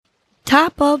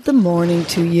Top of the morning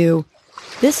to you.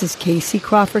 This is Casey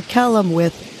Crawford Kellum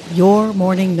with Your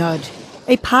Morning Nudge,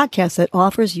 a podcast that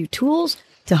offers you tools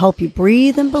to help you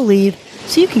breathe and believe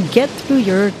so you can get through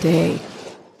your day.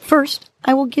 First,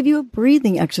 I will give you a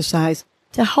breathing exercise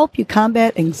to help you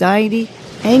combat anxiety,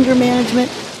 anger management,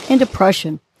 and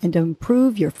depression, and to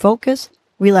improve your focus,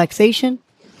 relaxation,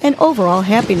 and overall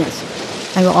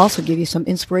happiness. I will also give you some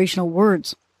inspirational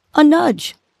words, a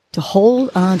nudge, to hold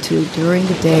on to during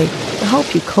the day to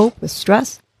help you cope with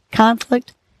stress,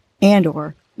 conflict, and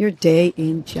or your day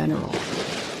in general.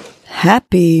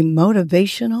 Happy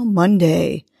Motivational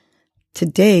Monday.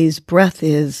 Today's breath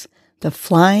is the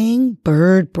flying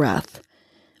bird breath,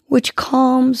 which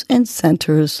calms and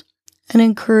centers and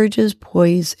encourages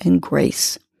poise and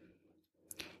grace.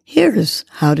 Here's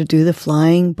how to do the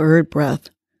flying bird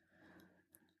breath.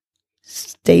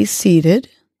 Stay seated.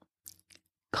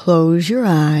 Close your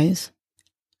eyes.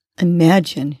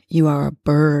 Imagine you are a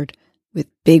bird with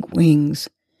big wings.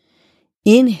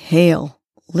 Inhale,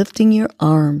 lifting your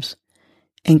arms,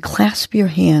 and clasp your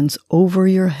hands over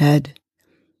your head.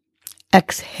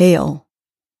 Exhale,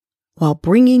 while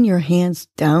bringing your hands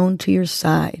down to your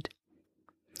side.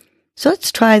 So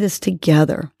let's try this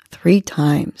together 3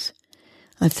 times.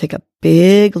 Let's take a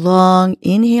big, long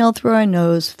inhale through our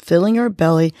nose, filling our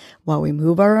belly while we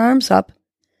move our arms up.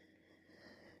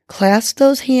 Clasp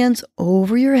those hands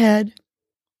over your head.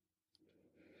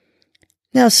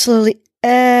 Now slowly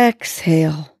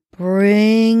exhale,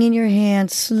 bringing your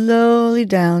hands slowly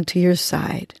down to your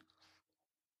side.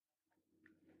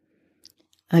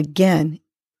 Again,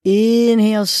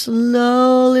 inhale,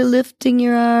 slowly lifting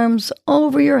your arms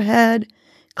over your head,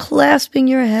 clasping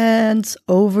your hands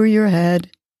over your head.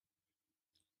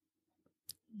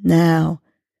 Now,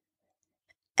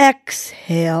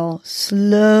 exhale,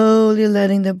 slowly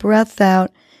letting the breath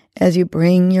out as you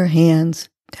bring your hands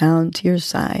down to your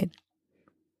side.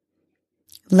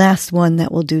 Last one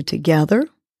that we'll do together.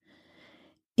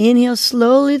 Inhale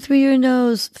slowly through your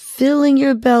nose, filling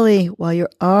your belly while your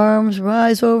arms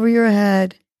rise over your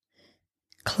head.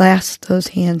 Clasp those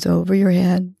hands over your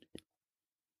head.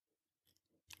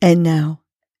 And now,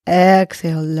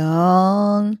 exhale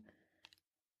long,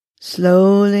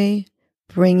 slowly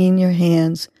bringing your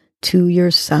hands to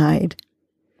your side.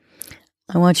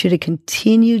 I want you to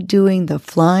continue doing the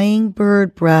flying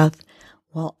bird breath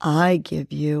while I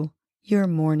give you your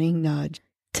morning nudge.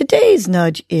 Today's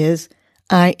nudge is,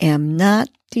 I am not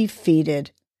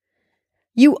defeated.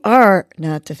 You are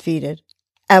not defeated,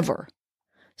 ever.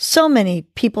 So many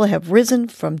people have risen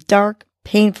from dark,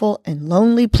 painful, and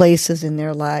lonely places in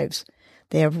their lives.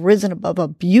 They have risen above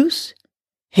abuse,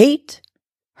 hate,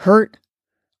 hurt,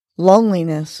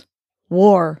 loneliness,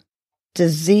 war,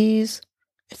 disease,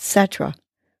 etc.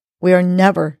 We are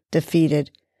never defeated.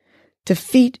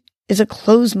 Defeat is a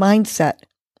closed mindset.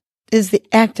 It is the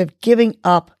act of giving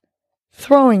up,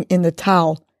 throwing in the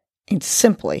towel, and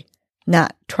simply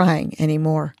not trying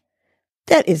anymore.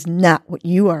 That is not what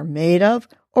you are made of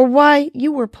or why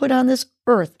you were put on this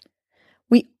earth.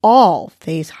 We all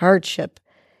face hardship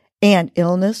and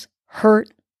illness,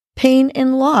 hurt, pain,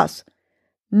 and loss.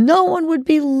 No one would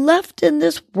be left in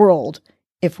this world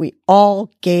if we all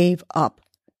gave up.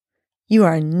 You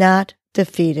are not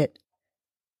defeated.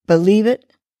 Believe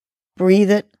it, breathe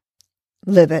it,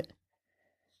 live it.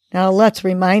 Now let's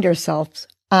remind ourselves,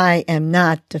 I am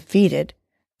not defeated.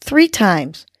 3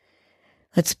 times.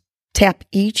 Let's tap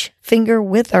each finger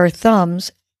with our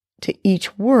thumbs to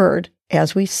each word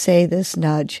as we say this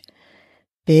nudge.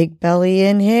 Big belly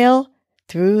inhale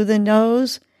through the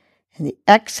nose, and the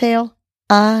exhale,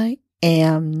 I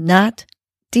am not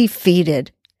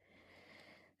defeated.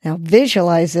 Now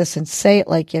visualize this and say it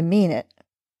like you mean it.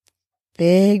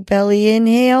 Big belly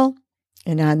inhale,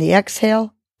 and on the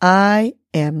exhale, I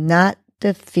am not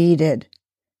defeated.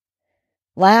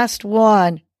 Last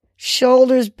one,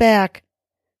 shoulders back,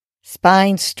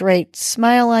 spine straight,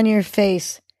 smile on your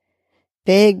face.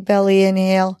 Big belly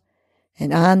inhale,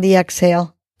 and on the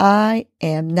exhale, I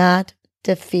am not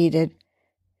defeated.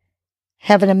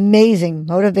 Have an amazing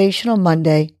Motivational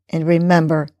Monday, and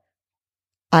remember,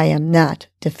 I am not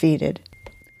defeated.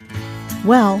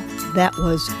 Well, that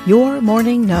was your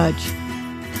morning nudge.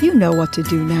 You know what to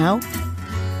do now.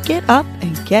 Get up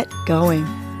and get going.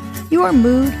 Your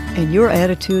mood and your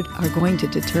attitude are going to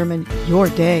determine your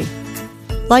day.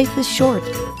 Life is short.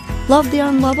 Love the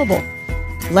unlovable.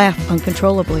 Laugh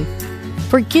uncontrollably.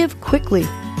 Forgive quickly.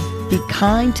 Be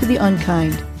kind to the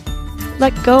unkind.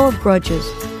 Let go of grudges.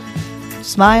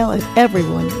 Smile at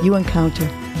everyone you encounter.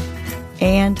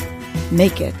 And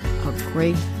make it a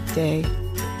great day.